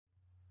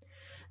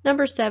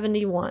Number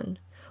 71.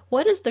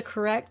 What is the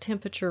correct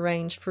temperature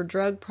range for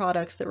drug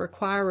products that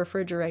require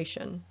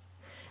refrigeration?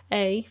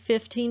 A.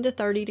 15 to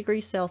 30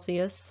 degrees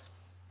Celsius.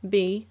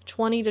 B.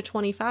 20 to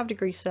 25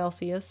 degrees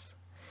Celsius.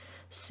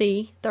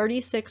 C.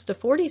 36 to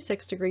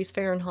 46 degrees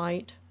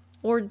Fahrenheit.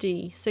 Or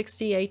D.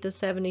 68 to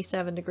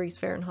 77 degrees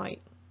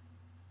Fahrenheit.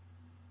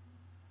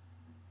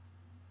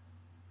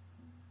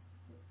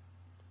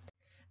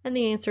 And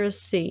the answer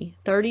is C.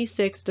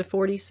 36 to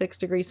 46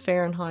 degrees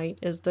Fahrenheit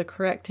is the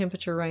correct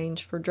temperature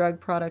range for drug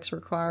products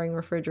requiring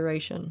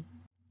refrigeration.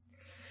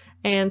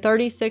 And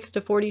 36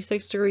 to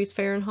 46 degrees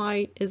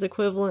Fahrenheit is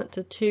equivalent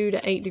to 2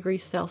 to 8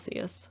 degrees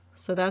Celsius.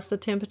 So that's the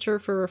temperature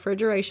for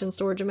refrigeration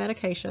storage of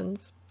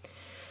medications.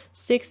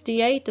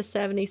 68 to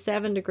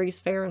 77 degrees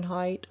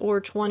Fahrenheit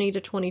or 20 to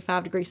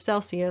 25 degrees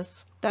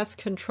Celsius, that's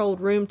controlled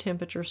room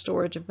temperature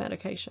storage of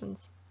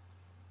medications.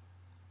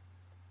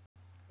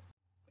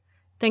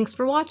 Thanks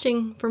for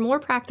watching. For more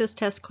practice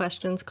test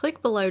questions,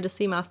 click below to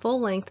see my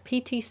full-length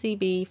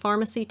PTCB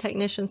Pharmacy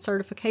Technician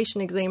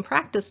Certification Exam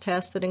practice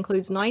test that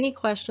includes 90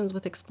 questions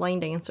with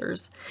explained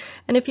answers.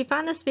 And if you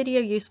find this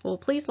video useful,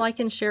 please like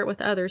and share it with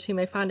others who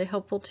may find it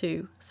helpful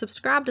too.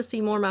 Subscribe to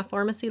see more of my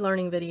pharmacy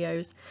learning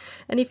videos.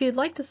 And if you'd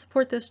like to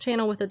support this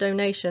channel with a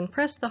donation,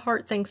 press the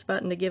heart thanks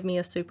button to give me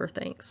a super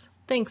thanks.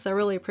 Thanks, I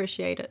really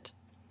appreciate it.